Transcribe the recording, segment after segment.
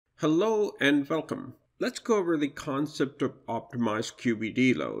Hello and welcome. Let's go over the concept of optimized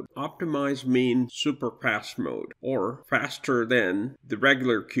QVD load. Optimized means super fast mode, or faster than the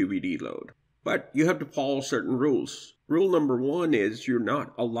regular QVD load. But you have to follow certain rules. Rule number 1 is you're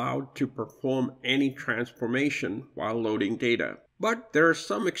not allowed to perform any transformation while loading data. But there are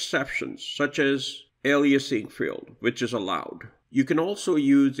some exceptions, such as aliasing field, which is allowed. You can also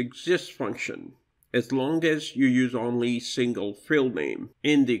use exist function, as long as you use only single field name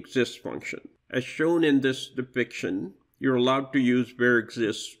in the exist function. As shown in this depiction, you're allowed to use where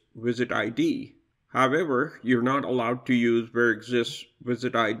exists visit ID. However, you're not allowed to use where exists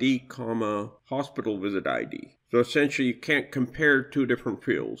visit ID, hospital visit ID. So essentially, you can't compare two different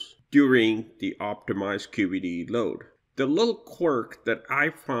fields during the optimized QVD load. The little quirk that I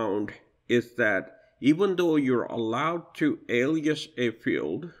found is that even though you're allowed to alias a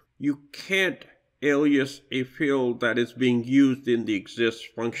field, you can't alias a field that is being used in the exist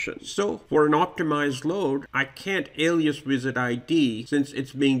function. So for an optimized load, I can't alias visit ID since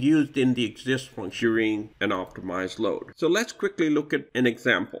it's being used in the exist function during an optimized load. So let's quickly look at an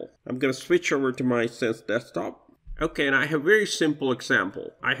example. I'm going to switch over to my Sense desktop. Okay, and I have a very simple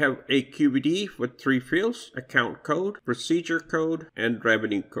example. I have a QVD with 3 fields: account code, procedure code, and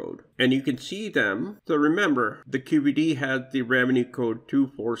revenue code. And you can see them. So remember, the QVD has the revenue code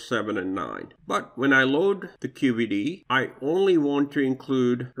 2, 4, 7, and 9. But when I load the QVD, I only want to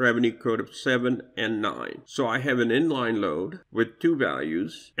include revenue code of 7 and 9. So I have an inline load with 2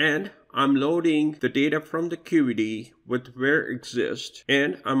 values, and I'm loading the data from the QVD with where exists,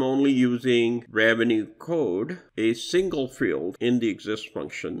 and I'm only using revenue code, a single field in the exist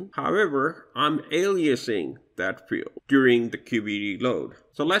function. However, I'm aliasing that field during the QVD load.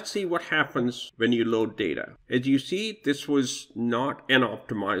 So let's see what happens when you load data. As you see, this was not an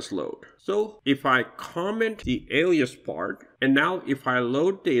optimized load. So if I comment the alias part, and now if I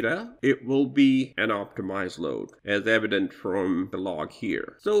load data, it will be an optimized load, as evident from the log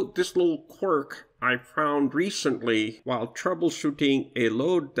here. So this little quirk I found recently while troubleshooting a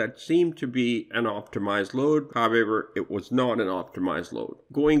load that seemed to be an optimized load. However, it was not an optimized load.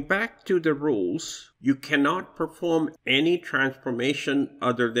 Going back to the rules, you cannot perform any transformation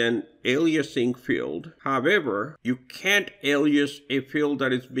other than aliasing field. However, you can't alias a field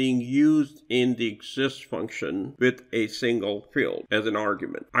that is being used in the exist function with a single field as an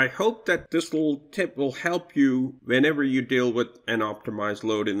argument. I hope that this little tip will help you whenever you deal with an optimized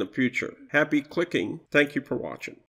load in the future. Happy clicking. Thank you for watching.